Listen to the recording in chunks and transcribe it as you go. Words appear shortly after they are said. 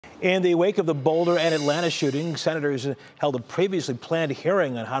In the wake of the Boulder and Atlanta shooting, senators held a previously planned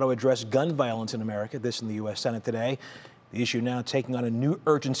hearing on how to address gun violence in America. This in the U.S. Senate today. The issue now taking on a new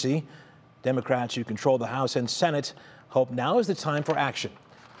urgency. Democrats who control the House and Senate hope now is the time for action.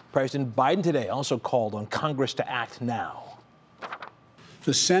 President Biden today also called on Congress to act now.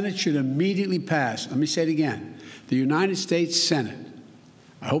 The Senate should immediately pass. Let me say it again. The United States Senate,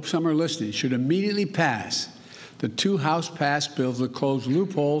 I hope some are listening, should immediately pass the two House-passed bills that close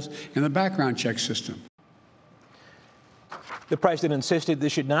loopholes in the background check system. The president insisted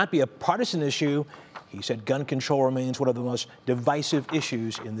this should not be a partisan issue. He said gun control remains one of the most divisive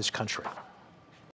issues in this country.